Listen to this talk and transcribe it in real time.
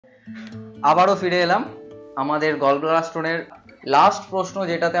আবারও ফিরে এলাম আমাদের গলব্লাডার স্টোনের লাস্ট প্রশ্ন,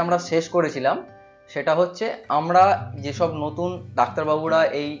 যেটাতে আমরা শেষ করেছিলাম সেটা হচ্ছে আমরা যেসব নতুন ডাক্তারবাবুরা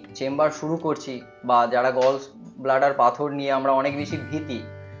এই চেম্বার শুরু করছি বা যারা গল ব্লাডার পাথর নিয়ে আমরা অনেক বেশি ভীতি,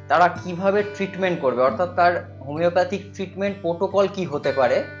 তারা কিভাবে ট্রিটমেন্ট করবে, অর্থাৎ তার হোমিওপ্যাথিক ট্রিটমেন্ট প্রোটোকল কি হতে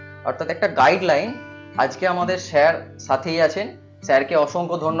পারে, অর্থাৎ একটা গাইডলাইন। আজকে আমাদের স্যার সাথেই আছেন। স্যারকে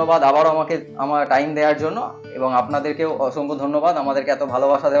অসংখ্য ধন্যবাদ আবারও আমার টাইম দেওয়ার জন্য, এবং আপনাদেরকেও অসংখ্য ধন্যবাদ আমাদেরকে এত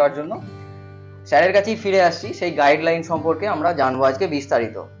ভালোবাসা দেওয়ার জন্য। স্যারের কাছেই ফিরে আসছি, সেই গাইডলাইন সম্পর্কে আমরা জানবো আজকে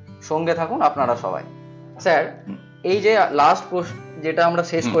বিস্তারিত। সঙ্গে থাকুন আপনারা সবাই। স্যার, এই যে লাস্ট যেটা আমরা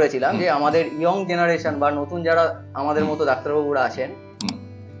শেষ করেছিলাম, যে আমাদের ইয়ং জেনারেশন বা নতুন যারা আমাদের মতো ডাক্তারবাবুরা আছেন,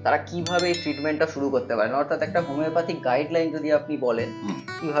 তারা কিভাবে এই ট্রিটমেন্টটা শুরু করতে পারেন, অর্থাৎ একটা হোমিওপ্যাথিক গাইডলাইন যদি আপনি বলেন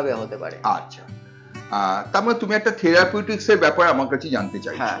কিভাবে হতে পারে। আচ্ছা, তার মানে তুমি একটা থেরাপিউটিক্স এর ব্যাপারে আমার কাছে জানতে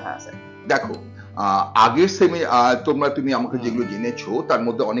চাইছো? হ্যাঁ হ্যাঁ স্যার। দেখো, আগের তুমি আমাকে যেগুলো জেনেছো তার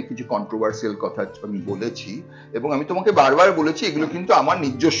মধ্যে অনেক কিছু কন্ট্রোভার্সিয়াল কথা আমি বলেছি, এবং আমি তোমাকে বারবার বলেছি এগুলো কিন্তু আমার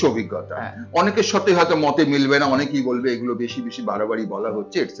নিজস্ব অভিজ্ঞতা। অনেকের সাথে হয়তো মতে মিলবে না, অনেকেই বলবে এগুলো বেশি বেশি বাড়াবাড়ি বলা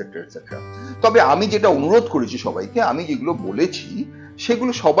হচ্ছে, এটসেট্রা এটসেট্রা। তবে আমি যেটা অনুরোধ করেছি সবাইকে, আমি যেগুলো বলেছি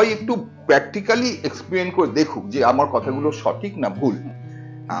সেগুলো সবাই একটু প্র্যাকটিক্যালি এক্সপেরিয়েন্স করে দেখুক যে আমার কথাগুলো সঠিক না ভুল।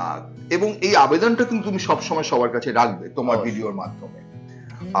 এবং এই আবেদনটা কিন্তু তুমি সবসময় সবার কাছে রাখবে তোমার ভিডিওর মাধ্যমে।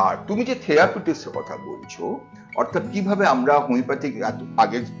 আর তুমি যে থেরাপিউটিক্স এর কথা বলছো, অর্থাৎ কিভাবে আমরা হোমিওপ্যাথিক,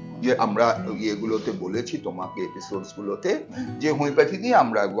 আগে যে আমরা ইয়েগুলোতে বলেছি তোমাকে এপিসোডস গুলোতে, যে হোমিওপ্যাথি দিয়ে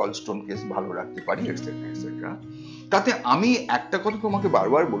আমরা গলস্টোন কেস ভালো রাখতে পারি এটসেট্রা এটসেট্রা, তাতে আমি একটা কথা তোমাকে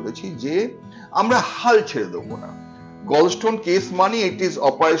বারবার বলেছি যে আমরা হাল ছেড়ে দেবো না। গলস্টোন কেস মানে ইট ইজ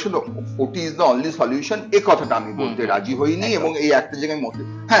অপারেশন, ওটি ইজ দ্য অনলি সলিউশন, এই কথাটা আমি বলতে রাজি হইনি। এবং এই একটা জায়গায় মতে,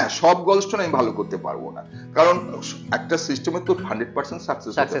 হ্যাঁ, সব গলস্টোন আমি ভালো করতে পারবো না, কারণ একটা সিস্টেমে তো 100%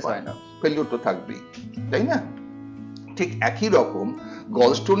 সাকসেস হয় না, ফেলিওর তো থাকবেই, তাই না? ঠিক একই রকম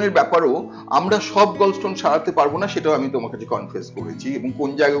গলস্টোনের ব্যাপারেও আমরা সব গলস্টোন সারাতে পারবো না, সেটাও আমি তোমার কাছে কনফেস করেছি, এবং কোন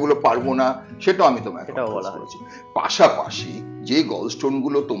জায়গাগুলো পারবো না সেটাও আমি তোমাকে বলেছি। পাশাপাশি যে গলস্টোন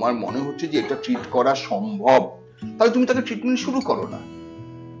গুলো তোমার মনে হচ্ছে যে এটা ট্রিট করা সম্ভব, তাহলে তুমি তাকে ট্রিটমেন্ট শুরু করো না।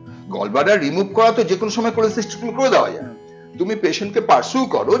 গলব্লাডার রিমুভ করা তো যে কোনো সময় কোলেসিস্টেক্টমি করে দেওয়া যায়। তুমি পেশেন্টকে পার্সু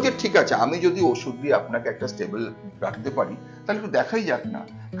করো যে ঠিক আছে, আমি যদি ওষুধ দিয়ে আপনাকে একটা স্টেবল রাখতে পারি, তাহলে একটু দেখাই যাক না।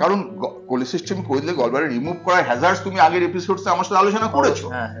 কারণ কোলেসিস্টেক্টমি করে দিলে গলব্লাডার রিমুভ করার হ্যাজার্ডস তুমি আগের এপিসোডসে আমার সাথে আলোচনা করেছো।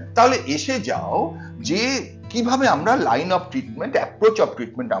 তাহলে এসে যাও যে কিভাবে আমরা line of treatment, approach of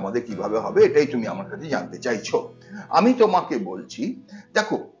treatment আমাদের কিভাবে হবে, এটাই তুমি আমার কাছে জানতে চাইছো। আমি তোমাকে বলছি,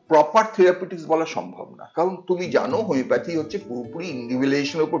 দেখো, প্রপার থেরাপিউটিক্স বলা সম্ভব না, কারণ তুমি জানো হোমিওপ্যাথি হচ্ছে পুরোপুরি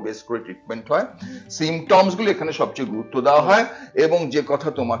ইন্ডিভিজুয়ালের উপর বেস করে ট্রিটমেন্ট হয়। সিমটমস গুলো এখানে সবচেয়ে গুরুত্ব দেওয়া হয়, এবং যে কথা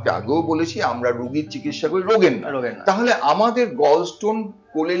তোমাকে আগেও বলেছি, আমরা রোগীর চিকিৎসা করি, রোগের না। তাহলে আমাদের গলস্টোন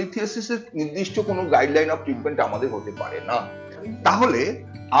কোলেলিথিয়াসিসের নির্দিষ্ট কোনো গাইডলাইন অফ ট্রিটমেন্ট আমাদের হতে পারে না। তাহলে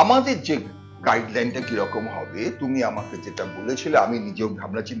আমাদের যে গাইডলাইনটা কিরকম হবে, তুমি আমাকে যেটা বলেছিলে, আমি নিজেও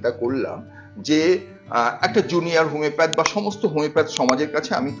ভাবনা চিন্তা করলাম যে একটা জুনিয়র হোমিওপ্যাথ বা সমস্ত হোমিওপ্যাথ সমাজের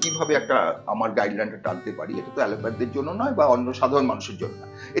কাছে আমি কিভাবে একটা আমার গাইডলাইনটা টানতে পারি। এটা তো অ্যালোপ্যাথদের জন্য নয় বা অন্য সাধারণ মানুষের জন্য,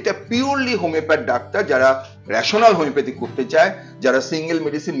 এটা পিওরলি হোমিওপ্যাথ ডাক্তার যারা রেশনাল হোমিওপ্যাথি করতে চায়, যারা single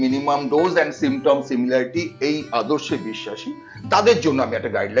medicine minimum dose and symptom similarity এই আদর্শে বিশ্বাসী, তাদের জন্য আমি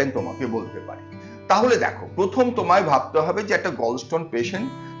একটা গাইডলাইন তোমাকে বলতে পারি। তাহলে দেখো, প্রথম তোমায় ভাবতে হবে যে একটা গলস্টোন পেশেন্ট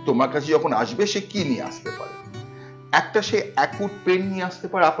তোমার কাছে যখন আসবে সে কি নিয়ে আসতে পারে। একটা, সে অ্যাকুট পেন নিয়ে আসতে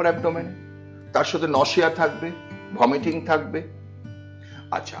পারে আপার অ্যাবডোমেনে, তার সাথে নশিয়া থাকবে, ভমিটিং থাকবে।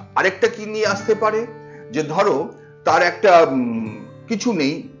 আচ্ছা, আরেকটা কি নিয়ে আসতে পারে, যে ধরো তার একটা কিছু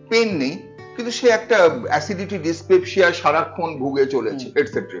নেই, পেন নেই, কিন্তু সে একটা অ্যাসিডিটি ডিসপেপসিয়া সারাক্ষণ ভুগে চলেছে,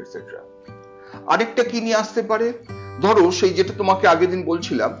 এটসেট্রা এটসেট্রা। আরেকটা কি নিয়ে আসতে পারে, ধরো সেই যেটা তোমাকে আগের দিন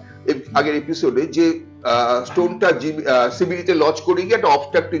বলছিলাম আগের এপিসোডে, যে স্টোনটা সিবিডিতে লজ করে গিয়ে একটা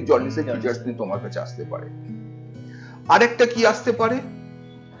অবস্ট্রাকটিভ জন্ডিসের ফিচার্স নিয়ে তোমার কাছে আসতে পারে। আরেকটা কি আসতে পারে,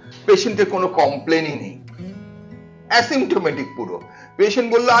 পেশেন্টের কোনো কমপ্লেনই নেই, অ্যাসিমটোমেটিক পুরো। পেশেন্ট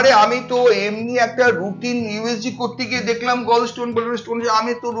বললো, আরে আমি তো এমনি একটা রুটিন ইউএসজি করতে গিয়ে দেখলাম গলস্টোন স্টোন,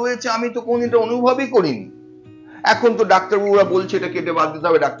 আমি তো রয়েছে, আমি তো কোনদিন অনুভবই করিনি। এখন তো ডাক্তারবাবুরা বলছে এটা কেটে বাদ দিতে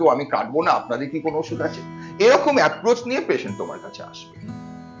হবে, ডাক্তার আমি কাটবো না, আপনাদের কি কোনো ওষুধ আছে? এরকম অ্যাপ্রোচ নিয়ে পেশেন্ট তোমার কাছে আসবে।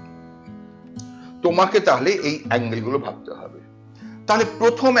 তোমাকে তাহলে এই অ্যাঙ্গেলগুলো ভাবতে হবে। তাহলে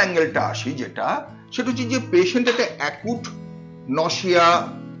প্রথম অ্যাঙ্গেলটা আসি, যেটা সেটা হচ্ছে যে পেশেন্ট একটা অ্যাকুট নশিয়া,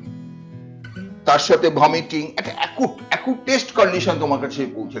 তার সাথে ভমিটিং, একটা অ্যাকুট টেস্ট কন্ডিশন তোমার কাছে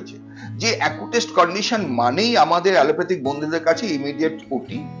পৌঁছেছে। যে অ্যাকুট টেস্ট কন্ডিশন মানেই আমাদের অ্যালোপ্যাথিক বন্ধুদের কাছে ইমিডিয়েট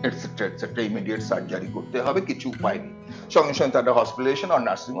ওটি এটসেট্রা এটসেট্রা, ইমিডিয়েট সার্জারি করতে হবে, কিছু উপায় নেই, সঙ্গে সঙ্গে তার হসপিটালাইজেশন আর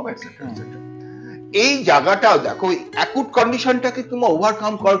নার্সিং হোম এটসেট্রা এটসেট্রা। এই জায়গাটাও দেখো, অ্যাকুট কন্ডিশনটাকে তোমার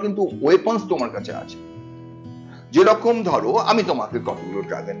ওভারকাম করার কিন্তু ওয়েপন্স তোমার কাছে আছে। যেরকম ধরো আমি তোমাকে কতগুলো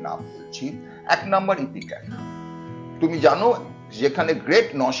ড্রাগের নাম বলছি। 1 নাম্বার ইপিক্যাক। তুমি জানো যেখানে গ্রেট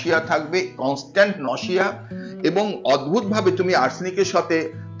নশিয়া থাকবে, কনস্ট্যান্ট নশিয়া, এবং অদ্ভুত ভাবে তুমি আর্সেনিকের সাথে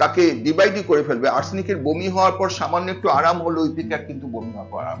তাকে ডিভাইডই করে ফেলবে। আর্সেনিকের বমি হওয়ার পর সামান্য একটু আরাম হলো, ইপিক্যাক কিন্তু বমি হওয়ার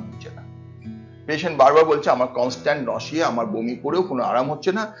পর আরাম হচ্ছে না। পেশেন্ট বারবার বলছে আমার কনস্ট্যান্ট নশিয়া, আমার বমি করেও কোনো আরাম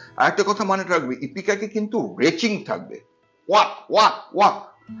হচ্ছে না। আর একটা কথা মনে রাখবে, ইপিক্যাকে কিন্তু রেচিং থাকবে, ওয়াক ওয়াক ওয়াক।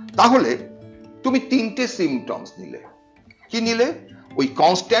 তাহলে তুমি 3টে সিমটমস নিলে। কি নিলে? ওই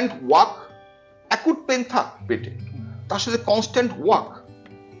কনস্ট্যান্ট ওয়াক, অ্যাকুট পেন থাক পেটে, তার সাথে কনস্ট্যান্ট ওয়াক,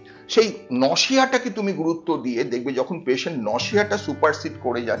 সেই নশিয়াটাকে তুমি গুরুত্ব দিয়ে দেখবে যখন পেশেন্ট নশিয়াটা সুপারসিড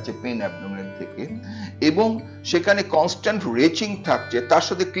করে যাচ্ছে পেন অ্যাবডোমেন থেকে, এবং সেখানে কনস্ট্যান্ট রেচিং থাকছে, তার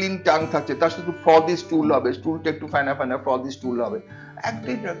সাথে ক্লিন টাং থাকছে, তার সাথে ফ্রদি স্টুল হবে, স্টুলটা একটু ফাইনা ফাইনা ফ্রদি স্টুল হবে,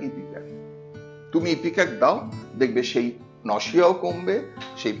 একটাই ড্রাগ ইপিক্যাক। তুমি ইপিক্যাক দাও, দেখবে সেই নশিয়াও কমবে,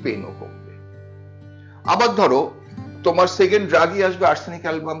 সেই পেনও কমবে। আবার ধরো তোমার সেকেন্ড ড্রাগই আসবে আর্সেনিক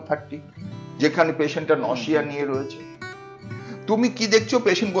অ্যালবাম 30, যেখানে পেশেন্টটা নশিয়া নিয়ে রয়েছে। তুমি কি দেখছো?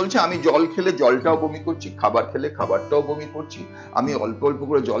 পেশেন্ট বলছে আমি জল খেলে জলটাও বমি করছি, খাবার খেলে খাবারটাও বমি করছি, আমি অল্প অল্প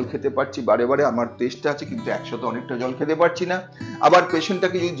করে জল খেতে পারছি, বারে বারে আমার টেস্ট আছে, কিন্তু একসাথে অনেকটা জল খেতে পারছি না। আবার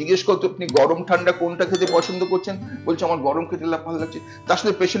পেশেন্টটাকে যদি জিজ্ঞেস করতো আপনি গরম ঠান্ডা কোনটা খেতে পছন্দ করছেন, বলছে আমার গরম খেতে ভালো লাগছে। তার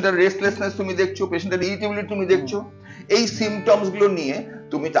সাথে পেশেন্টের রেস্টলেসনেস তুমি দেখছো, পেশেন্টের ইরিটেবিলিটি তুমি দেখছো। এই সিমটমস গুলো নিয়ে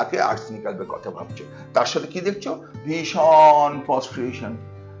তুমি তাকে আর্সেনিক অ্যালবের কথা ভাবছো। তার সাথে কি দেখছো? ভীষণ প্রস্ট্রেশন,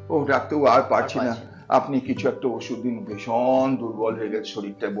 ও ডাক্তার আর পারছি না, আপনি কিছু একটা ওষুধ দিন, ভীষণ দুর্বল হয়ে গেছে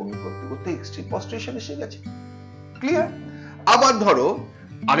শরীরটা, বমি করতে করতে এক্সট্রিম প্রস্ট্রেশন এসে গেছে। ক্লিয়ার? আবার ধরো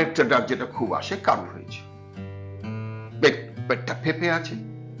আরেকটা ড্রাগ যেটা খুব আসে, কারো হয়েছে, পেটটা ফেপে আছে,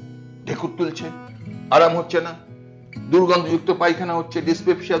 ঢেকুর তুলছে, আরাম হচ্ছে না, দুর্গন্ধযুক্ত পায়খানা হচ্ছে,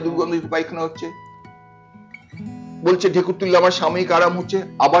 ডিসপেপসিয়া দুর্গন্ধযুক্ত পায়খানা হচ্ছে, বলছে ঢেকুর তুললে আমার সাময়িক আরাম হচ্ছে,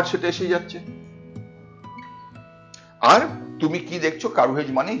 আবার সেটা এসে যাচ্ছে। আর তুমি কি দেখছো? কার্বোহেজ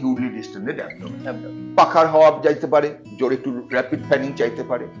মানে হিউজলি ডিস্টেন্ডেড অ্যাবডোমেন, পাখার হাওয়া যাইতে পারে, জোরে একটু র্যাপিড ফ্যানিং চাইতে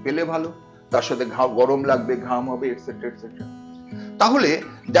পারে, পেলে ভালো, তার সাথে গরম লাগবে, ঘাম হবে, এটসেট্রা এটসেট্রা। তাহলে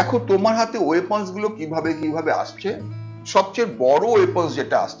দেখো তোমার হাতে ওয়েপন্স গুলো কিভাবে কিভাবে আসছে। সবচেয়ে বড় ওয়েপন্স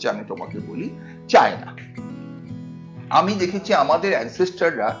যেটা আসছে আমি তোমাকে বলি, চায়না। আমি দেখেছি আমাদের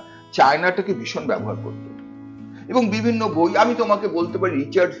অ্যানসেস্টাররা চায়নাটাকে ভীষণ ব্যবহার করত, এবং বিভিন্ন বই আমি তোমাকে বলতে পারি,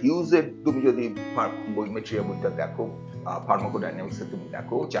 রিচার্ড হিউজের তুমি যদি বইমেট্রিয়া বইটা দেখো, ফার্মাকোডাইনামিক্সে তুমি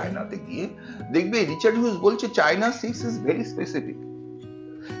দেখো, চায়নাতে গিয়ে দেখবে রিচার্ড হিউজ বলছে চায়না 6 ইজ ভেরি স্পেসিফিক।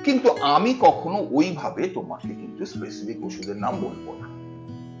 কিন্তু আমি কখনো ওইভাবে তোমাকে কিন্তু স্পেসিফিক ওষুধের নাম বলবো না,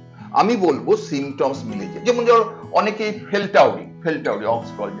 আমি বলবো সিমটমস মিলে যায়। যেমন ধরো অনেকে ফেলটাউরি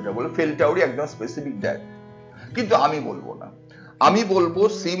অক্সফল যেটা বলে, ফেলটাউরি একদম স্পেসিফিক দেয়, কিন্তু আমি বলবো না, আমি বলবো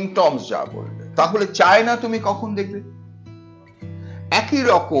সিমটমস যা বলবে। তাহলে চায়না তুমি কখন দেখবে? একই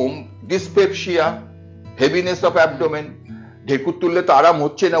রকম ডিসপেপসিয়া, হেভিনেস অফ অ্যাবডোমেন, ঢেকুর তুললে তো আরাম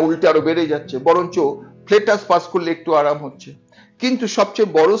হচ্ছে না, উল্টে আরো বেড়ে যাচ্ছে, বরঞ্চ ফ্লেটাস পাস করলে একটু আরাম হচ্ছে। কিন্তু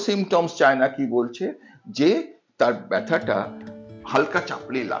সবচেয়ে বড় সিমটমস চায়না কি বলছে, যে তার ব্যথাটা হালকা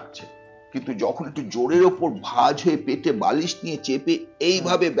চাপলেই লাগছে, কিন্তু যখন একটু জোরের ওপর ভাঁজ হয়ে পেটে বালিশ নিয়ে চেপে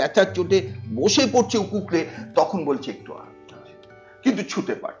এইভাবে ব্যথার চোটে বসে পড়ছে কুকড়ে, তখন বলছে একটু আরাম, কিন্তু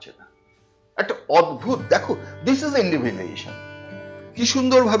ছুতে পারছে না। একটা অদ্ভুত, দেখো দিস ইজ ইন্ডিভিজুয়ালাইজেশন, কি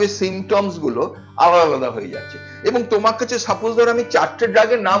সুন্দর ভাবে সিমটমস গুলো আলাদা আলাদা হয়ে যাচ্ছে। এবং তোমার কাছে সাপোজ ধরো আমি 4টে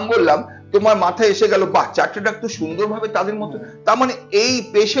ড্রাগের নাম বললাম, তোমার মাথায় এসে গেল বাহ 4টে ড্রাগ তো সুন্দরভাবে তাদের মতো, তার মানে এই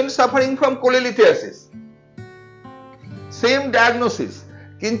patient suffering from cholelithiasis, same diagnosis,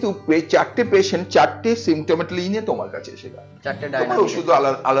 কিন্তু 4টে পেশেন্ট 4টে সিমটমেটলি নিয়ে তোমার কাছে এসে গেল, 4টে ডায়াগনোসিস ওষুধ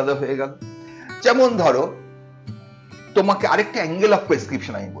আলাদা হয়ে গেল। যেমন ধরো তোমাকে আরেকটা অ্যাঙ্গেল অফ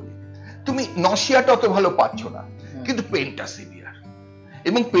প্রেসক্রিপশন আমি বলি, তুমি নশিয়াটা অত ভালো পাচ্ছ না, কিন্তু পেনটা সিভিয়ার,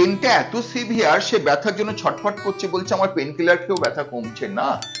 এবং পেনটা এত সিভিয়ার সে ব্যথার জন্য ছটফট করছে, বলছে আমার পেন কিলার খেয়েও ব্যথা কমছে না,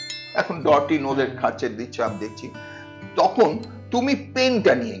 এখন ডটি নোদের খাচ্ছে দিচ্ছে আমি দেখছি। তখন তুমি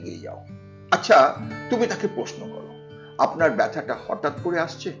পেনটা নিয়ে গিয়ে যাও। আচ্ছা তুমি তাকে প্রশ্ন করো, আপনার ব্যথাটা হঠাৎ করে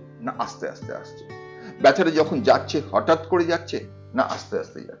আসছে না আস্তে আস্তে আসছে? ব্যথাটা যখন যাচ্ছে হঠাৎ করে যাচ্ছে না আস্তে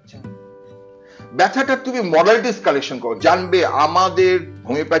আস্তে যাচ্ছে? ব্যথাটা তুমি মডালিটিস কালেকশন করো, জানবে আমাদের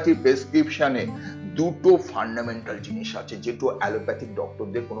হোমিওপ্যাথি প্রেসক্রিপশনে 2টো ফান্ডামেন্টাল জিনিস আছে যেটা অ্যালোপ্যাথিক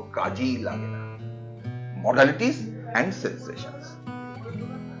ডক্টরদের কোনো কাজেই লাগে না, modalities and সেন্সেশনস।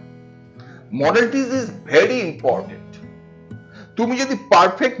 Modalities is very important. তুমি যদি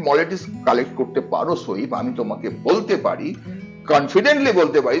পারফেক্ট মডালিটিস কালেক্ট করতে পারো সৈফ, আমি তোমাকে বলতে পারি, কনফিডেন্টলি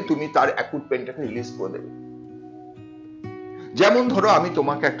বলতে পারি, তুমি তার অ্যাকুট পেনটাকে রিলিজ করে দেবে। যেমন ধরো আমি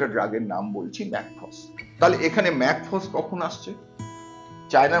তোমাকে একটা ড্রাগের নাম বলছি ম্যাকফস, তাহলে এখানে ম্যাকফস কখন আসছে?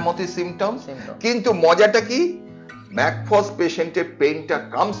 চায়নার মতো সিমটমস, কিন্তু মজাটা কি, ম্যাকফস পেশেন্টের পেইনটা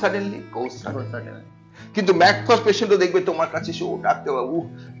কাম সাডেনলি, গোজ সাডেনলি। কিন্তু ম্যাকফাস পেশেন্টও দেখবে তোমার কাছে এসে, ও ডাক্তারবাবু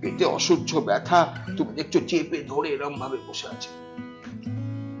পেটে অসহ্য ব্যথা, তুমি দেখছো চেপে ধরে এরকম ভাবে বসে আছে।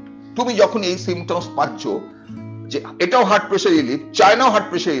 তুমি যখন এই সিমটমস পাচ্ছ যে এটাও heart pressure relief, চায়নাও heart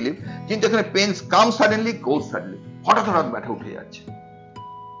pressure relief, কিন্তু এখানে পেনস কাম সাডেনলি, গোজ সাডেনলি, হঠাৎ হঠাৎ ব্যথা উঠে যাচ্ছে।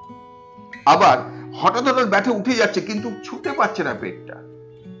 আবার হঠাৎ হঠাৎ ব্যথা উঠে যাচ্ছে কিন্তু ছুতে পারছে না পেটটা,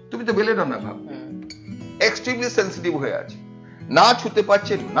 তুমি তো বেলে না ভাব, এক্সট্রিমলি সেন্সিটিভ হয়ে আছে, না ছুতে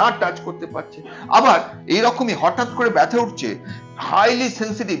পারছে, না টাচ করতে পারছে। আবার এইরকমই হঠাৎ করে ব্যথা উঠছে, হাইলি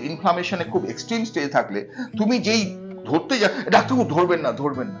সেন্সিটিভ, ইনফ্লামেশনে খুব এক্সট্রিম স্টেজ থাকলে তুমি যেই ধরতে যা, ডাক্তারবাবু ধরবেন না,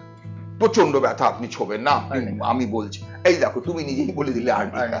 ধরবেন না, প্রচন্ড ব্যথা, আপনি ছোবেন না, আমি বলছি, এই দেখো তুমি নিজেই বলে দিলে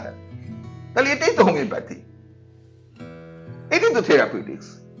আর্টিকা। তাহলে এটাই তো হোমিওপ্যাথি, এটাই তো থেরাপিউটিক্স।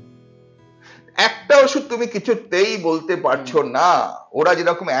 একটা ওষুধ তুমি কিছুতেই বলতে পারছো না, ওরা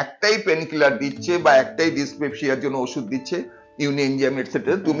যেরকম একটাই পেন কিলার দিচ্ছে বা একটাই ডিসপেপসিয়ার জন্য ওষুধ দিচ্ছে, ইউনিএনজিএম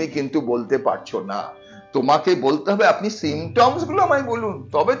এটসেট্রা, তুমি কিন্তু বলতে পারছো না। তোমাকে বলতে হবে আপনি সিমটমস গুলো আমায় বলুন,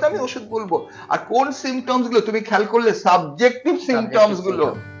 তবে তো আমি ওষুধ বলবো। আর কোন সিমটমস গুলো তুমি খেয়াল করলে, সাবজেক্টিভ সিমটমস গুলো,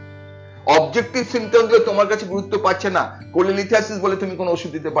 অবজেক্টিভ সিমটমস গুলো তোমার কাছে গুরুত্ব পাচ্ছে না। কোলিলিথিয়াসিস বলে তুমি কোনো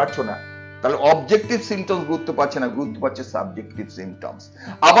ওষুধ দিতে পারছো না, তাহলে অবজেক্টিভ সিমটমস গুরুত্ব পাচ্ছে না, গুরুত্ব পাচ্ছে সাবজেক্টিভ সিমটমস।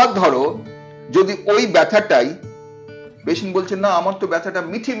 আবার ধরো যদি ওই ব্যথাটাই পেশেন্ট বলছে না আমার তো ব্যথাটা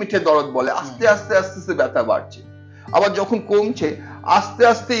মিঠে মিঠে দরদ বলে, আস্তে আস্তে আস্তে আস্তে ব্যথা বাড়ছে, আবার যখন কমছে আস্তে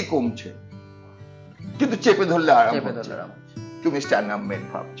আস্তেই কমছে, কিন্তু চেপে ধরলে আরাম হচ্ছে, তুমি স্ট্যান্ডার্ড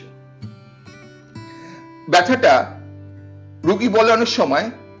ভাবছো। ব্যথাটা রোগী বলে অনেক সময়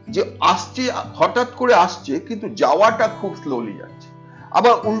যে আসছে, হঠাৎ করে আসছে কিন্তু যাওয়াটা খুব স্লোলি যাচ্ছে।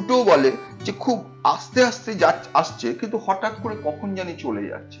 আবার উল্টো বলে যে খুব আস্তে আস্তে আসছে কিন্তু হঠাৎ করে কখন জানি চলে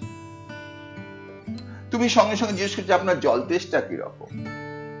যাচ্ছে। তুমি সঙ্গে সঙ্গে জিজ্ঞেস করছো আপনার জল তেষ্টা কিরকম,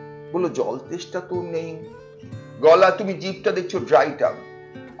 বলো জল তেষ্টা তো নেই। গলা, তুমি জিভটা দেখছো ড্রাই টাং,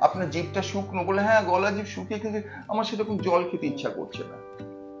 আপনার জিভটা শুকনো, বলে হ্যাঁ গলা জিভ শুকিয়ে, কিন্তু আমার সেরকম জল খেতে ইচ্ছা করছে না।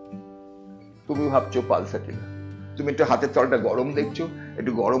 তুমি ভাবছো পালসাটিনা, তুমি একটু হাতের তলটা গরম দেখছো,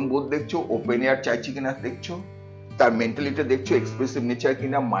 একটু গরম বোধ দেখছো, ওপেন এয়ার চাইছি কিনা দেখছো, তার মেন্টালিটি দেখছো, এক্সপ্রেসিভ নেচার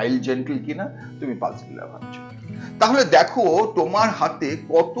কিনা, মাইল্ড জেন্টল কিনা, তুমি পালসাটিনা ভাবছো। তাহলে দেখো তোমার হাতে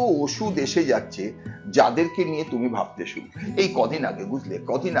কত ওষুধ এসে যাচ্ছে যাদেরকে নিয়ে তুমি ভাবতে শুরু। এই কদিন আগে বুঝলে,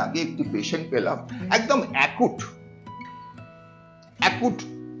 কদিন আগে একটি পেশেন্ট পেলাম, একদম অ্যাকুট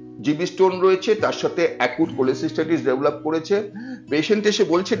জিবি স্টোন রয়েছে, তার সাথে অ্যাকুট কোলেসিস্টাইটিস ডেভেলপ করেছে। পেশেন্ট এসে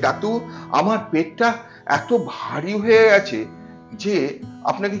বলছে ডাক্তার আমার পেটটা এত ভারী হয়ে গেছে যে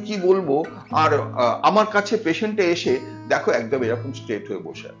আপনাকে কি বলবো, আর আমার কাছে পেশেন্টে এসে দেখো একদম এরকম স্ট্রেট হয়ে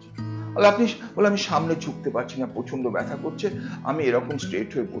বসে আছে। আপনি বলে আমি সামনে ঝুঁকতে পারছি না, প্রচন্ড ব্যথা করছে, আমি এরকম স্ট্রেট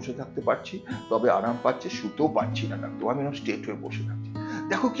হয়ে বসে থাকতে পারছি, তবে আরাম পাচ্ছে, শুতেও পারছি না ডাক্তার, আমি এরকম স্ট্রেট হয়ে বসে থাকছি।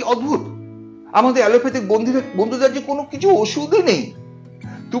 দেখো কি অদ্ভুত, আমাদের অ্যালোপ্যাথিক বন্ধুদের যে কোনো কিছু ওষুধই নেই,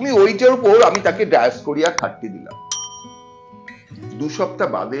 তুমি ওইটার উপর আমি তাকে ডায়াসকোরিয়া 30 দিলাম। 2 সপ্তাহ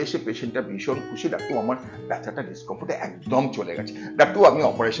বাদে এসে পেশেন্টটা ভীষণ খুশি, ডাক্তার আমার ব্যথাটা ডিসকমফোর্টে একদম চলে গেছে, ডাক্তার আমি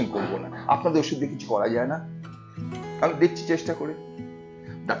অপারেশন করবো না, আপনাদের ওষুধ দিয়ে কিছু করা যায় না? আমি দেখছি চেষ্টা করে।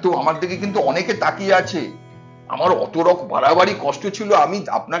 ডাক্তার আমার দিকে কিন্তু অনেকে তাকিয়ে আছে, আমার অত রকম বাড়াবাড়ি কষ্ট ছিল, আমি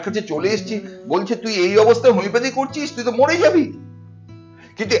আপনার কাছে চলে এসেছি, বলছে তুই এই অবস্থায় হোমিওপ্যাথি করছিস, তুই তো মরে যাবি।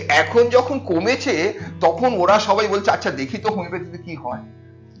 কিন্তু এখন যখন কমেছে তখন ওরা সবাই বলছে আচ্ছা দেখি তো হোমিওপ্যাথিতে কি হয়।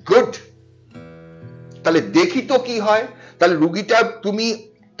 গুড, তাহলে দেখি তো কি হয়। তাহলে রুগীটা তুমি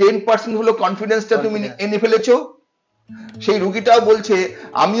 10% হলো কনফিডেন্সটা তুমি এনে ফেলেছো। সেই রুগীটাও বলছে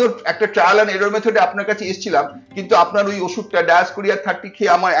আমিও একটা ট্রায়াল এন্ড এরর মেথডে আপনার কাছে এসেছিলাম, কিন্তু আপনার ওই ওষুধটা ডায়াসকোরিয়া 30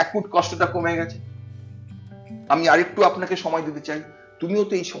 খেয়ে আমার অ্যাকুট কষ্টটা কমে গেছে, আমি আরেকটু আপনাকে সময় দিতে চাই, তুমিও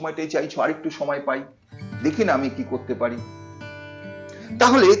তো এই সময়টাই চাইছো, আরেকটু সময় পাই, দেখি না আমি কি করতে পারি।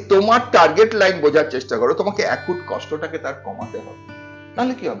 তাহলে তোমার টার্গেট লাইন বোঝার চেষ্টা করো, তোমাকে অ্যাকুট কষ্টটাকে তার কমাতে হবে,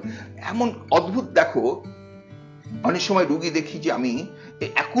 তাহলে কি হবে। এমন অদ্ভুত দেখো অনেক সময় রুগী দেখি যে আমি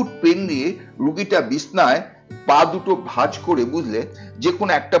অ্যাকুট পেন দিয়ে রুগীটা বিছনায় পা দুটো ভাঁজ করে, বুঝলে, যে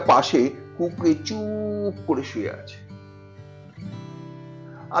কোনো একটা পাশে কুঁকড়ে চুপ করে শুয়ে আছে।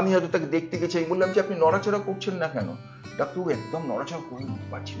 আমি হয়তো তাকে দেখতে গেছি, আমি বললাম যে আপনি নড়াচড়া করছেন না কেন? ডাক্তারবাবু একদম নড়াচড়া করে নিতে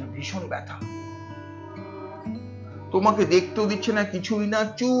পারছি না, ভীষণ ব্যথা। তোমাকে দেখতেও দিচ্ছে না, কিছুই না,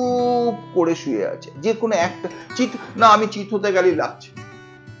 চুপ করে শুয়ে আছে, যে কোনো একটা না আমি চিত হতে গেলেই লাগছে।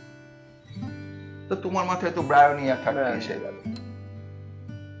 তো তোমার মাথায় তো ব্রায়োনিয়া এসে গেল।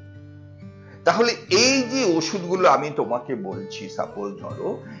 তাহলে এই যে ওষুধগুলো আমি তোমাকে বলছি, সাপোজ ধরো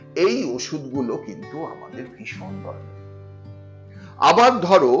এই ওষুধগুলো কিন্তু আমাদের ভীষণ দরকার। আবার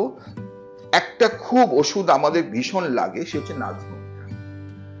ধরো একটা খুব ওষুধ আমাদের ভীষণ লাগে, সে হচ্ছে নাজমুনিয়া।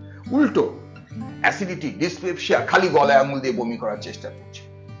 উল্টো অ্যাসিডিটি, ডিসপেপসিয়া, খালি গলায় আঙুল দিয়ে বমি করার চেষ্টা করছে,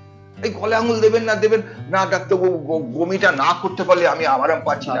 এই গলায় আঙুল দেবেন না ডাক্তারবাবু, বমিটা না করতে পারলে আমি আরাম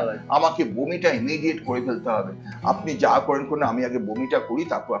পাচ্ছি না, আমাকে বমিটা ইমিডিয়েট করে ফেলতে হবে। আপনি যা করেন করুন, আমি আগে বমিটা করি,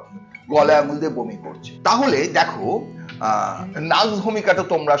 তারপর আপনি গলায় আঙুল দিয়ে বমি করছে। তাহলে দেখো নাক্স ভূমিকাটা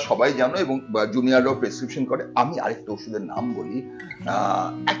তোমরা সবাই জানো এবং জুনিয়ররাও প্রেসক্রিপশন করে। আমি আরেকটা ওষুধের নাম বলি,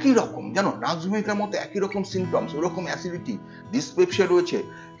 একই রকম জানো, নাক্স ভূমিকার মতো একই রকম সিমটমস, ওরকম অ্যাসিডিটি, ডিসপেপসিয়া রয়েছে,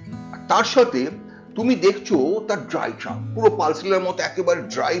 তার সাথে তুমি দেখছো তার ড্রাই টাং, পুরো পালসিলার মতো একেবারে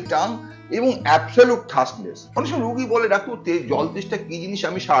ড্রাই টাং এবং অ্যাবসলিউট থার্স্টলেস। অনেক সময় রোগী বলে ডাক্তার জল তেষ্টা কি জিনিস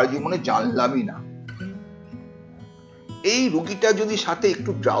আমি সারা জীবনে জানলামই না। এই রোগীটা যদি সাথে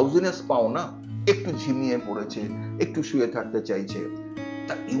একটু ড্রাউজিনেস পাও না, একটু ঝিমিয়ে পড়েছে, একটু শুয়ে থাকতে চাইছে,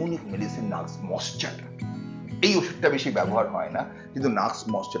 তার ইউনিক মেডিসিন নাক্স ময়শ্চারটা। এই ওষুধটা বেশি ব্যবহার হয় না, কিন্তু নাক্স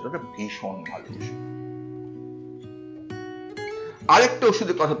ময়শ্চারটা ভীষণ ভালো ওষুধ। আরেকটা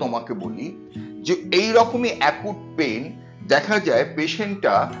ওষুধের কথা তোমাকে বলি, যে এই রকমই অ্যাকুট পেন দেখা যায়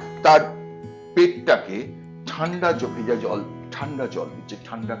পেশেন্টটা তার পেটটাকে ঠান্ডা ভেজা জল, ঠান্ডা জল দিচ্ছে,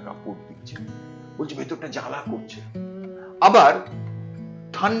 ঠান্ডা কাপড় দিচ্ছে, বলছে ভেতরটা জ্বালা করছে। আবার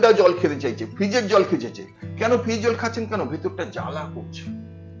ঠান্ডা জল খেতে চাইছে, ফ্রিজের জল খেয়েছে, কেন ফ্রিজ জল খাচ্ছেন কেন? ভেতরটা জ্বালা করছে,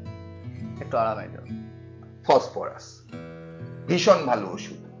 একটু আরামে যাও। ফসফরাস ভীষণ ভালো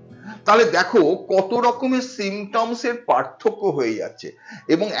ওষুধ। তাহলে দেখো কত রকমের সিমটমস এর পার্থক্য হয়ে যাচ্ছে।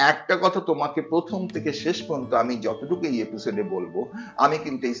 এবং একটা কথা তোমাকে প্রথম থেকে শেষ পর্যন্ত আমি যতটুকু এই এপিসোডে বলবো, আমি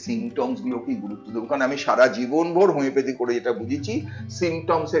কিন্তু এই সিমটমস গুলোকে গুরুত্ব দেবো, কারণ আমি সারা জীবন ভর হোমিওপ্যাথি করে যেটা বুঝেছি,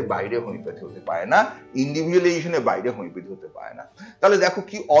 সিমটমস এর বাইরে হোমিওপ্যাথি হতে পারে না, ইন্ডিভিজুয়ালাইজেশনের বাইরে হোমিওপ্যাথি হতে পারে না। তাহলে দেখো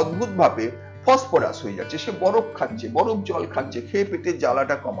কি অদ্ভুত ভাবে ফসফরাস হয়ে যাচ্ছে, সে বরফ খাচ্ছে, বরফ জল খাচ্ছে, খেয়ে পেটের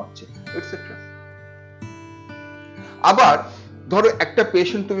জ্বালাটা কমাচ্ছে, এটসেট্রা। আবার ধরো একটা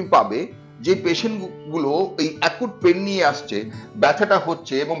পেশেন্ট তুমি পাবে, যে পেশেন্ট গুলো এই অ্যাকুট পেন নিয়ে আসছে, ব্যথাটা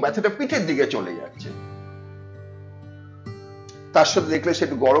হচ্ছে এবং ব্যথাটা পিঠের দিকে চলে যাচ্ছে, তার সাথে দেখলে সে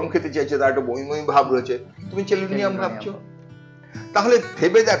একটু গরম খেতে চাইছে, তার একটা বমি বমি ভাব রয়েছে, তুমি চেলুনিয়াম ভাবছো। তাহলে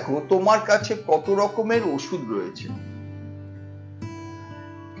ভেবে দেখো তোমার কাছে কত রকমের ওষুধ রয়েছে।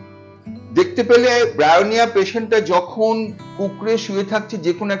 দেখতে পেলে ব্রায়োনিয়া পেশেন্টটা যখন কুকড়ে শুয়ে থাকছে,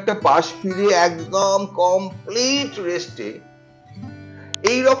 যে কোনো একটা পাশ ফিরে একদম কমপ্লিট রেস্টে,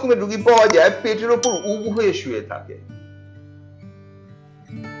 এই রকমের রোগী পাওয়া যায় পেটের ওপর উবু হয়ে শুয়ে থাকে।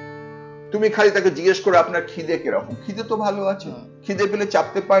 তুমি খালি তাকে জিজ্ঞেস করো আপনার খিদে কিরকম, খিদে তো ভালো আছে, খিদে পেলে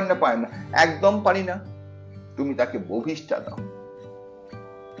চাপতে পারেন না, একদম পারি না, তুমি তাকে বভিসটা দাও,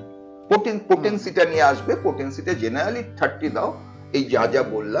 পোটেন্সিটা নিয়ে আসবে, পোটেন্সিটা জেনারেলি 30 দাও, এই যা যা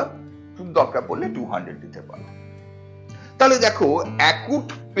বললাম, দরকার পড়লে 200 দিতে পারো। তাহলে দেখো অ্যাকুট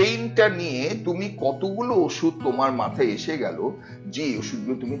পেইনটা নিয়ে তুমি কতগুলো ওষুধ তোমার মাথায় এসে গেল, যে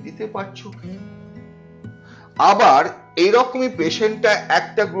ওষুধগুলো তুমি দিতে পারছো। আবার এইরকমই পেশেন্টটা,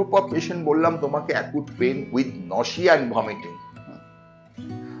 একটা গ্রুপ অফ পেশেন্ট বললাম তোমাকে, acute pain with nausea and vomiting.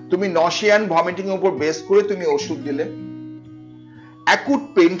 তুমি নশিয়া এন্ড ভমিটিং এর উপর বেস করে তুমি ওষুধ দিলে, অ্যাকুট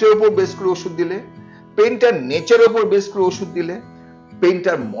পেইনটার উপর বেস করে ওষুধ দিলে, পেইনটার নেচারের উপর বেস করে ওষুধ দিলে,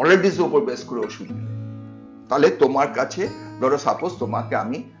 পেইনটার মডালিটির উপর বেস করে ওষুধ দিলে। তাহলে তোমার কাছে ধরো সাপোজ তোমাকে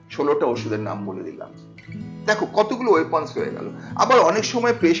আমি 16টা ওষুধের নাম বলে দিলাম, দেখো কতগুলো ওয়েপন্স হয়ে গেল। আবার অনেক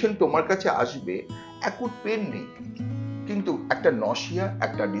সময় পেশেন্ট তোমার কাছে আসবে অ্যাকুট পেন নেই, কিন্তু একটা নশিয়া,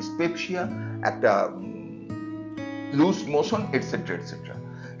 একটা ডিসপেপসিয়া, একটা loose motion, etcetera etcetera.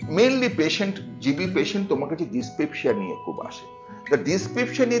 Mainly patient, GB patient তোমার কাছে ডিসপেপসিয়া নিয়ে খুব আসে। তা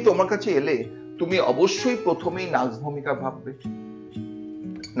ডিসপেপসিয়া নিয়ে তোমার কাছে এলে তুমি অবশ্যই প্রথমেই নাক্স ভূমিকা ভাববে।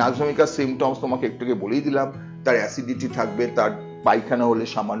 নাক্স ভূমিকার সিমটমস তোমাকে একটু আগে বলেই দিলাম, তার অ্যাসিডিটি থাকবে, তার পায়খানা হলে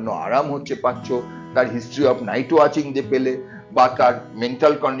সামান্য আরাম হচ্ছে পাচ্ছ, তার হিস্ট্রি অফ নাইট ওয়াচিং যে পেলে, বা তার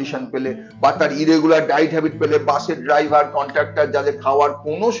মেন্টাল কন্ডিশন পেলে, বা তার ইরেগুলার ডায়েট হ্যাবিট পেলে, বাসের ড্রাইভার, কন্ট্রাক্টর যাদের খাওয়ার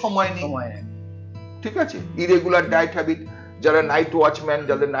কোনো সময় নেই, ঠিক আছে, ইরেগুলার ডায়েট হ্যাবিট, যারা নাইট ওয়াচম্যান,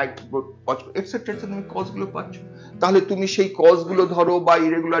 যাদের নাইট ওয়াচ এটসেট্রা, তুমি কজগুলো পাচ্ছ। তাহলে তুমি সেই কজগুলো ধরো বা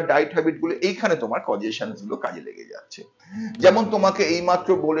ইরেগুলার ডায়েট হ্যাবিট গুলো, এইখানে তোমার কজেশন গুলো কাজে লেগে যাচ্ছে। যেমন তোমাকে এইমাত্র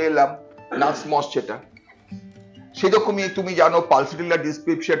বলে এলাম নাক্স ময়শ্চারটা, সেরকমই তুমি জানো পালসিটিলার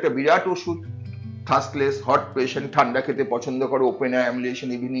ডিসপেপসিয়া একটা বিরাট ওষুধ, থার্স্টলেস, হট পেশেন্ট, ঠান্ডা খেতে পছন্দ করো, ওপেন অ্যামুলেশন,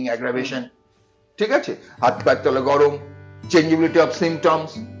 ইভিনিং অ্যাগ্রাভেশন, ঠিক আছে, হাত পায়ের তলে গরম, চেঞ্জেবিলিটি অফ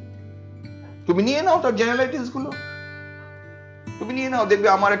সিমটমস, তুমি নিয়ে নাও তার জেনারেলাইটিস গুলো, তুমি নিয়ে নাও। দেখবে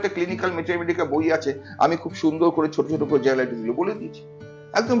আমার একটা ক্লিনিক্যাল ম্যাথমেটিকা বই আছে, আমি খুব সুন্দর করে ছোট ছোট করে জেনারেলাইটিস গুলো বলে দিয়েছি,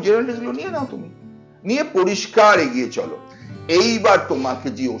 একদম জেনারেলাইটিস গুলো নিয়ে নাও, তুমি নিয়ে পরিষ্কার এগিয়ে চলো। এইবার তোমাকে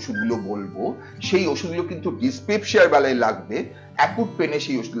যে ওষুধগুলো বলবো সেই ওষুধগুলো কিন্তু ডিসপেপসিয়ার বেলায় লাগবে, অ্যাকুট পেনে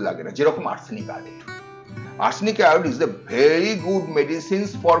সেই ওষুধ লাগে না। যেরকম arsenic iodide, arsenic iodide is the very good medicines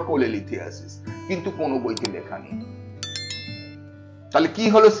for cholelithiasis, কিন্তু কোনো বইতে লেখা নেই। তাহলে কি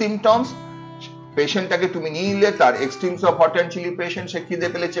হলো সিমটমস? পেশেন্টটাকে তুমি নিলে, তার extremes of hot and chilli patient, সে খিদে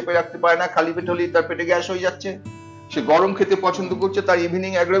পেলে চেপে রাখতে পারে না, খালি পেট হলেই তার পেটে গ্যাস হয়ে যাচ্ছে, সে গরম খেতে পছন্দ করছে, তার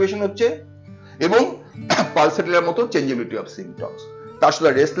ইভিনিং অ্যাগ্রাভেশন হচ্ছে, এবং পালসেটিলার মতো চেঞ্জেবিলিটি অফ সিমটমস, তার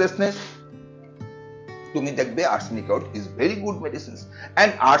সাথে রেস্টলেসনেস। তুমি দেখবে arsenic out is very good medicine,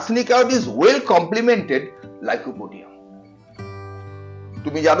 and arsenic out is well complimented lycopodium.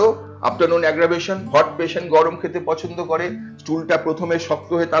 তুমি জানো আফটারনুন অ্যাগ্রাভেশন, হট পেশেন্ট গরম খেতে পছন্দ করে, স্টুলটা প্রথমে শক্ত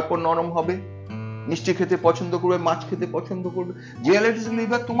হয়ে তারপর নরম হবে, মিষ্টি খেতে পছন্দ করবে, মাছ খেতে পছন্দ করবে। জেলাইটিস গুলো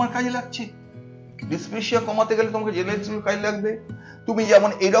এবার তোমার কাজে লাগছে, ডিসপেশিয়া কমাতে গেলে তোমাকে জেলাইটিস গুলো কাজে লাগবে। তুমি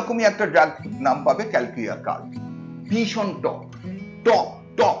যেমন এরকমই একটা ড্রাগ নাম পাবে ক্যালকিয়া কার্ব, ভীষণ টক টক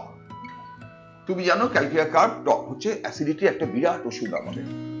টক। তুমি জানো ক্যালকিয়া কার্ব টক হচ্ছে অ্যাসিডিটি একটা বিরাট ওষুধ আমাদের।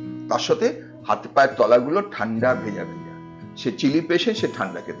 তার সাথে হাত পায়ের তলাগুলো ঠান্ডা ভেজা ভেজা। সে চিলি পেশেন্ট, সে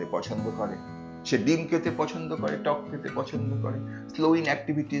ঠান্ডা খেতে পছন্দ করে, সে ডিম খেতে পছন্দ করে, টক খেতে পছন্দ করে, স্লো ইন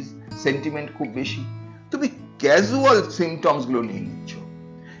অ্যাক্টিভিটিস, সেন্টিমেন্ট খুব বেশি। তুমি ক্যাজুয়াল সিমটমস গুলো নিয়ে নিচ্ছ।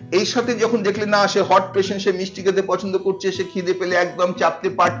 এই সাথে যখন দেখলে না সে হট পেশেন্ট, সে মিষ্টি খেতে পছন্দ করছে, সে খিদে পেলে একদম চাপতে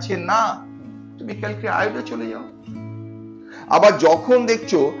পারছে না, তুমি ক্যালকিয়া আয়োডে চলে যাও। আবার যখন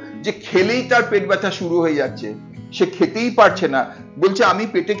দেখছো যে খেলেই তার পেট ব্যথা শুরু হয়ে যাচ্ছে, সে খেতেই পারছে না, বলছে আমি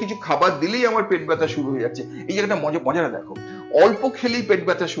পেটে কিছু খাবার দিলেই আমার পেট ব্যথা শুরু হয়ে যাচ্ছে, এই জায়গাটা মজাটা দেখো, অল্প খেলেই পেট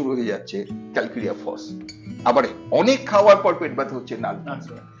ব্যথা শুরু হয়ে যাচ্ছে ক্যালকিয়া ফস, আবার অনেক খাওয়ার পর পেট ব্যথা হচ্ছে না।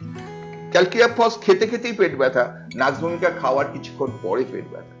 ক্যালকিয়া ফস খেতে খেতেই পেট ব্যথা, নাক্সভূমিকা খাওয়ার কিছুক্ষণ পরে পেট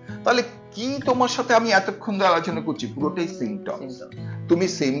ব্যথা। তাহলে কি তোমার সাথে আমি এতক্ষণ ধরে আলোচনা করছি, পুরোটাই সিমটমস। তুমি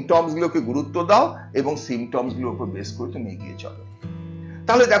সিমটমস গুলোকে গুরুত্ব দাও এবং সিমটমস গুলোর উপর বেস করে তুমি এগিয়ে চলো।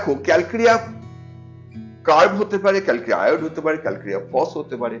 তাহলে দেখো ক্যালকিয়া কার্ব হতে পারে, ক্যালকিয়া আয়োড হতে পারে, ক্যালকিয়া ফস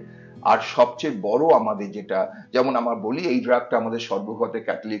হতে পারে, আর সবচেয়ে বড় আমাদের যেটা, যেমন আমার বলি এই ড্রাগটা আমাদের সর্বঘটে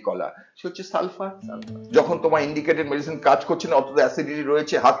ক্যাটালিক কলা, সে হচ্ছে সালফার। যখন তোমার ইন্ডিকেটেড মেডিসিন কাজ করছে না, অত অ্যাসিডিটি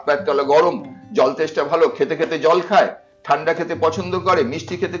রয়েছে, হাত পায়ের তলা গরম, জল তেষ্টা ভালো, খেতে খেতে জল খায়, ঠান্ডা খেতে পছন্দ করে,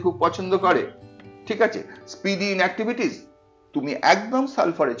 মিষ্টি খেতে খুব পছন্দ করে, ঠিক আছে, স্পিডি ইন অ্যাক্টিভিটিস, তুমি একদম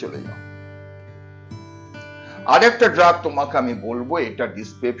সালফারে চলে যাও। আর একটা ড্রাগ তোমাকে আমি বলবো, এটা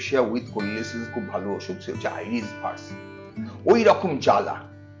ডিসপেপসিয়া উইথ কোলিলিসিস খুব ভালো ওষুধ, সে হচ্ছে আইরিস ভার্স। ওই রকম জ্বালা,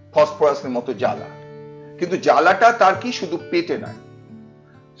 ফসফরাসের মতো জ্বালা, কিন্তু জ্বালাটা তার কি শুধু পেটে নয়,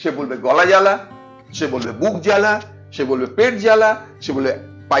 সে বলবে গলা জ্বালা, সে বলবে বুক জ্বালা, সে বলবে পেট জ্বালা, সে বলবে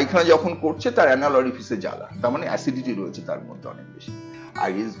পায়খানা যখন করছে তার অ্যানাল অরিফিসে জ্বালা, তার মানে অ্যাসিডিটি রয়েছে তার মধ্যে অনেক বেশি।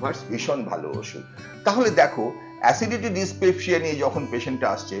 আইরিস ভার্স ভীষণ ভালো ওষুধ। তাহলে দেখো অ্যাসিডিটি ডিসপেপসিয়া নিয়ে যখন পেশেন্টটা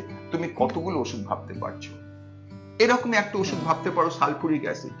আসছে, তুমি কতগুলো ওষুধ ভাবতে পারছো। এরকমই একটা ওষুধ ভাবতে পারো সালফুরিক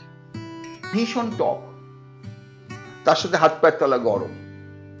অ্যাসিড, ভীষণ টক, তার সাথে হাত পায়ের তলা গরম।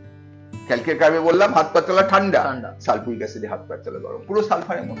 ক্যালকিয়া কার্বে বললাম হাত পায়ের তলা ঠান্ডা, সালফুরিক অ্যাসিডে হাত পায়ের তলা গরম, পুরো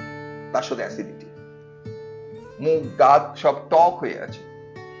সালফারের মতো, তার সাথে অ্যাসিডিটি, মুখ দাঁত সব টক হয়ে আছে।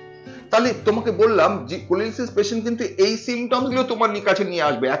 তাহলে তোমাকে বললাম যে কোলিলিসিস পেশেন্ট কিন্তু এই সিমটমস গুলো তোমার কাছে নিয়ে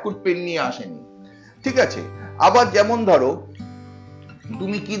আসবে, অ্যাকুট পেন নিয়ে আসেনি, ঠিক আছে। আবার যেমন ধরো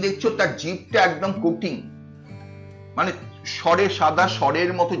তুমি কি দেখছো, তার জিভটা একদম কোটিং, মানে সরে সাদা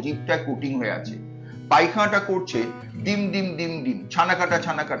সরের মতো জিভটা কোটিং হয়ে আছে, পায়খানাটা করছে ডিম ডিম ডিম ডিম, ছানা কাটা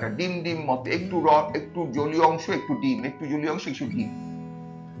ছানা কাটা, ডিম ডিম মতো, একটু একটু জলীয় অংশ, একটু ডিম, একটু জলীয় অংশ, একটু ডিম।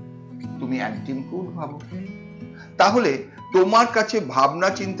 তুমি অ্যান্টিমকুড ভাবো। তাহলে তোমার কাছে ভাবনা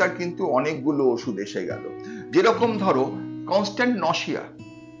চিন্তার কিন্তু অনেকগুলো ওষুধ এসে গেল। যেরকম ধরো কনস্ট্যান্ট নশিয়া,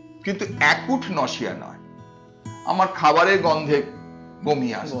 কিন্তু অ্যাকুট নশিয়া নয়, আমার খাবারের গন্ধে বমি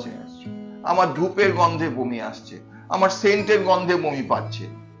আসছে, আমার ধূপের গন্ধে বমি আসছে, আমার সেন্টের গন্ধে বমি পাচ্ছে,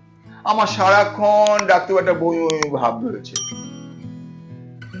 আমার সারাক্ষণ ডাক্তার একটা বমি বমি ভাব রয়েছে,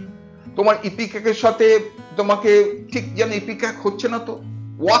 তোমার ইপিক্যাকের সাথে তোমাকে ঠিক যেন ইপিক্যাক হচ্ছে না, তো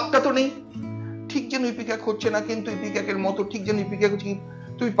ওয়াকটা তো নেই, ঠিক যেন ইপিক্যাক হচ্ছে না, কিন্তু ইপিক্যাকের মতো ঠিক যেন ইপিক্যাক হচ্ছে,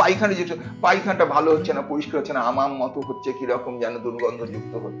 তুমি পায়খানা যেটা, পায়খানাটা ভালো হচ্ছে না, পরিষ্কার হচ্ছে না, আমার মতো হচ্ছে, কিরকম যেন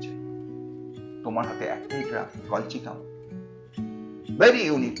দুর্গন্ধযুক্ত হচ্ছে। তোমার হাতে একটাই drug, colchicum, very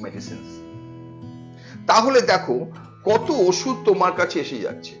unique medicine. তাহলে দেখো কত ওষুধ তোমার কাছে এসে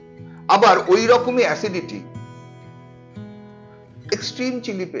যাচ্ছে। আবার ওই রকমই acidity, extreme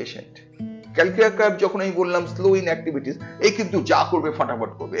chilli patient, ক্যালকিয়া carb যখন আমি বললাম স্লো ইন অ্যাক্টিভিটিস, এই কিন্তু যা করবে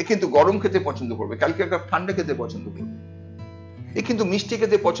ফটাফট করবে, এ কিন্তু গরম খেতে পছন্দ করবে, ক্যালকিয়া কার্ব ঠান্ডা খেতে পছন্দ করবে, এ কিন্তু মিষ্টি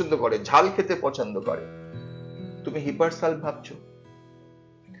খেতে পছন্দ করে, ঝাল খেতে পছন্দ করে। তুমি হিপারসাল ভাবছো।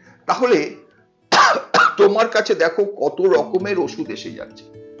 তাহলে তোমার কাছে দেখো কত রকমের ওষুধ এসে যাচ্ছে।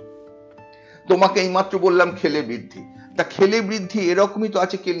 তোমাকে এইমাত্র বললাম খেলে বৃদ্ধি, তা খেলে বৃদ্ধি এরকমই তো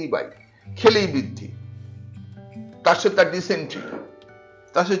আছে, কেলিবাই, খেলেই বৃদ্ধি, তার সাথে তার ডিসেন্ট্রি,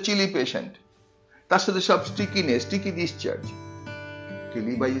 তার সাথে চিলি পেশেন্ট, তার সাথে সব stickiness, sticky discharge.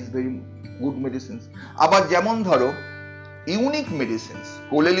 কেলিবাই is very good medicine. আবার যেমন ধরো unique medicine,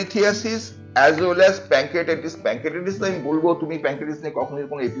 cholelithiasis, as well as pancreatitis. Pancreatitis আমি বলবো, তুমি প্যানক্রিয়াটাইটিস নিয়ে কখনোই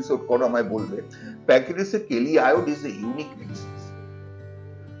কোনো এপিসোড করো আমায় বলবে। প্যানক্রিয়াটাইটিসে কেলি আয়োড ইজ এ ইউনিক মেডিসিন।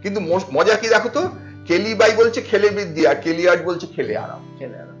 কিন্তু মজা কি দেখো তো, কেলি বাই বলছে খেলে বৃদ্ধি, আর কেলি আয়োড বলছে খেলে আরাম।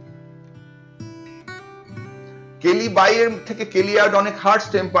 কেলি বাই এর থেকে কেলি আয়োড অনেক হার্শ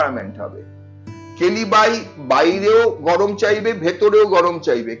টেম্পারামেন্ট হবে। কেলি বাই বাইরেও গরম চাইবে, ভেতরেও গরম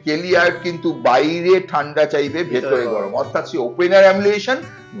চাইবে। কেলি আয়োড কিন্তু বাইরে ঠান্ডা চাইবে, ভেতরে গরম, অর্থাৎ সে ওপেনার অ্যামুলেশন,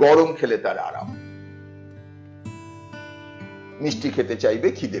 গরম খেলে তার আরাম। মিষ্টি খেতে চাইবে,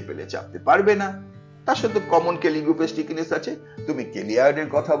 খিদে পেলে চাপতে পারবে না। তার সাথে কমন কেলি গ্রুপের স্টিকিনেস আছে। তুমি কেলি আয়োডের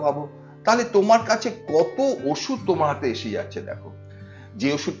কথা ভাবো, তাহলে তোমার কাছে কত ওষুধ তোমার হাতে এসে যাচ্ছে। দেখো, যে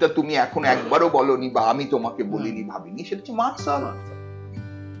ওষুধটা তুমি এখন একবারও বলনি বা আমি তোমাকে বলিনি, ভাবিনি, সেটা হচ্ছে মার্কসাল।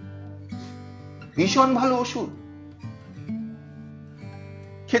 ভীষণ ভালো ওষুধ।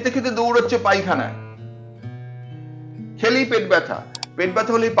 খেতে খেতে দৌড়চ্ছে পায়খানায়, খেলেই পেট ব্যথা, পেট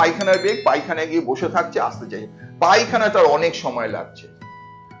ব্যথা হলে পায়খানার বেগ, পায়খানায় গিয়ে বসে থাকছে, আসতে চাই। পায়খানা তার অনেক সময় লাগছে।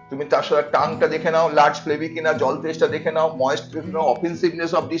 তুমি তার সাথে টাংটা দেখে নাও, লার্জ ফ্লেভি কিনা, জল টেস্টটা দেখে নাও, ময়েস্ট দেখে নাও,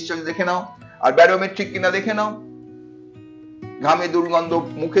 অফেন্সিভনেস অফ ডিসচার্জ দেখে নাও, আর ব্যারোমেট্রিক কিনা দেখে নাও। ঘামে দুর্গন্ধ,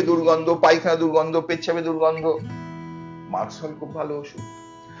 মুখে দুর্গন্ধ, পায়খানা দুর্গন্ধ, পেচ্ছাপে দুর্গন্ধ, মার্কসাল খুব ভালো ওষুধ।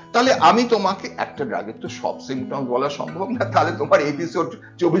 তাহলে আমি তোমাকে একটা ড্রাগের তো সব সিমটমস বলা সম্ভব না, তাহলে তোমার এপিসোড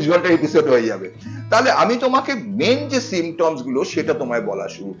 24 ঘন্টার এপিসোড হয়ে যাবে। তাহলে আমি তোমাকে মেন যে সিমটমস গুলো সেটা তোমায়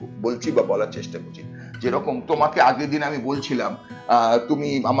বলছি বা বলার চেষ্টা করছি। যেরকম তোমাকে আগের দিন আমি বলছিলাম, তুমি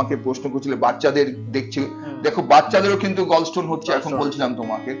আমাকে প্রশ্ন করছিলে বাচ্চাদের দেখছি, দেখো বাচ্চাদেরও কিন্তু গলস্টোন হচ্ছে এখন বলছিলাম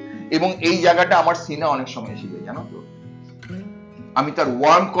তোমাকে, এবং এই জায়গাটা আমার সিনা অনেক সময় এসে যায়, জানো তো। আমি তার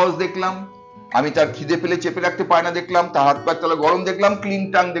ওয়ার্ম কজ দেখলাম, আমি তার খিদে পেলে চেপে রাখতে পারে না দেখলাম, তার হাত পা তলা গরম দেখলাম, ক্লিন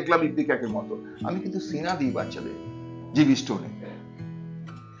টাং দেখলাম ইপিক্যাকের মতো। আমি কিন্তু সিনা দিই বাচ্চাদের জিবি স্টোনে।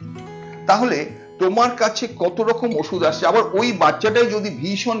 তাহলে তোমার কাছে কত রকম ওষুধ আসছে। আবার ওই বাচ্চাটাই যদি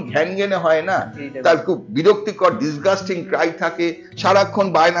ভীষণ ঘ্যানঘ্যানে হয় না, তার খুব বিরক্তিকর ডিসগাস্টিং ক্রাই থাকে, সারাক্ষণ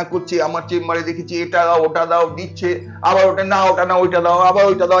বায়না করছে, আমার চেম্বারে দেখেছি এটা দাও ওটা দাও, দিচ্ছে, আবার ওটা না ওটা না ওইটা দাও, আবার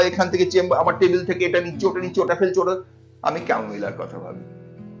ওইটা দাও, এখান থেকে আমার টেবিল থেকে এটা নিচ্ছে ওটা নিচ্ছে, ওটা ফেলছে ওটা। আমি ক্যামোমিলার কথা ভাবি।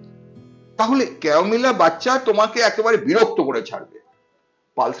 তাহলে ক্যামোমিলা বাচ্চা তোমাকে একেবারে বিরক্ত করে ছাড়বে।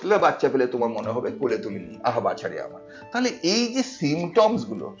 পালসিলা বাচ্চা পেলে তোমার মনে হবে কোলে তুলে নি, আহা বাছারে আমার। তাহলে এই যে সিমটমস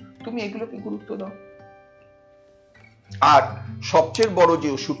গুলো, তুমি এগুলোকে গুরুত্ব দাও। আর সবচেয়ে বড় যে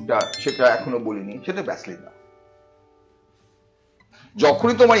ওষুধটা, সেটা এখনো বলিনি, সেটা ব্যাসলিন দাও।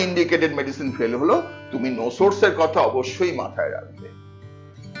 যখনই তোমার ইন্ডিকেটেড মেডিসিন ফেল হলো, তুমি নো সোর্সের কথা অবশ্যই মাথায় রাখবে।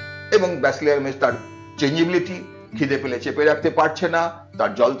 এবং ব্যাসিলার তার চেঞ্জেবিলিটি, খিদে পেলে চেপে রাখতে পারছে না,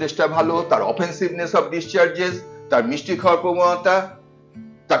 তার জল টেস্টটা ভালো, তার অফেন্সিভনেস অফ ডিসচার্জেস, তার মিষ্টি খাওয়ার প্রবণতা,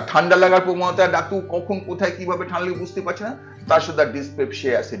 তার ঠান্ডা লাগার প্রবণতা, ডাক্তার কখন কোথায় কিভাবে ঠান্ডা লাগে বুঝতে পারছে না, তার সাথে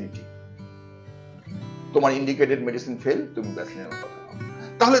ডিসপেপসিয়া, অ্যাসিডিটি। তোমার ইন্ডিকেটেড মেডিসিন ফেল, তুমি ব্যাসলিনের কথা বলো।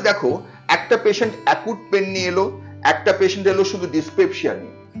 তাহলে দেখো, একটা পেশেন্ট অ্যাকুট পেন নিয়ে এলো, একটা পেশেন্ট এলো শুধু ডিসপেপসিয়া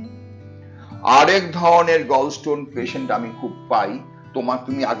নিয়ে। আরেক ধরনের গলস্টোন পেশেন্ট আমি খুব পাই।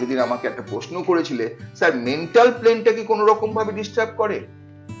 তুমি আগের দিন আমাকে একটা প্রশ্ন করেছিলে, স্যার মেন্টাল প্লেনটা কি কোনো রকম ভাবে ডিস্টার্ব করে?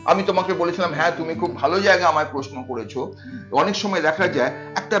 আমি তোমাকে বলেছিলাম হ্যাঁ, তুমি খুব ভালো জায়গা আমায় প্রশ্ন করেছো। অনেক সময় দেখা যায়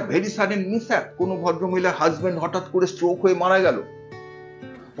একটা ভেরি সাডেন মিসহ্যাপ, কোনো ভদ্রমহিলার হাজবেন্ড হঠাৎ করে স্ট্রোক হয়ে মারা গেল,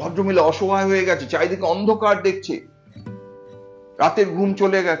 ভদ্রমহিলা অসহায় হয়ে গেছে, চারিদিকে অন্ধকার দেখছে, রাতের ঘুম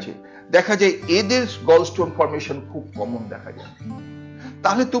চলে গেছে, দেখা যায় এদের গলস্টোন ফর্মেশন খুব কমন দেখা যায়।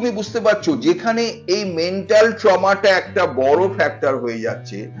 তাহলে তুমি বুঝতে পারছো, যেখানে এই মেন্টাল ট্রমাটা একটা বড় ফ্যাক্টর হয়ে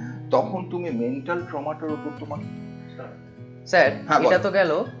যাচ্ছে, তখন তুমি মেন্টাল ট্রমাটার উপর তোমার স্যার, এটা তো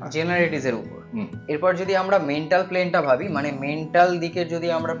গেল জেনারেটিস এর উপর। এরপর যদি আমরা মেন্টাল প্লেনটা ভাবি, মানে মেন্টাল দিকে যদি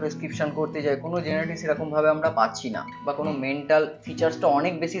আমরা প্রেসক্রিপশন করতে যাই, কোনো জেনারেটিস এরকম ভাবে আমরা পাচ্ছি না, বা কোনো মেন্টাল ফিচারসটা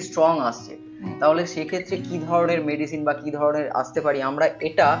অনেক বেশি স্ট্রং আসছে, তাহলে সেক্ষেত্রে কি ধরনের মেডিসিন বা কি ধরনের আসতে পারি আমরা,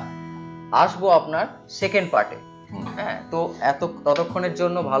 এটা আসবো আপনার সেকেন্ড পার্টে। হ্যাঁ, তো ততক্ষণের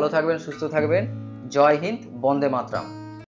জন্য ভালো থাকবেন, সুস্থ থাকবেন। জয় হিন্দ, বন্দে মাতরম।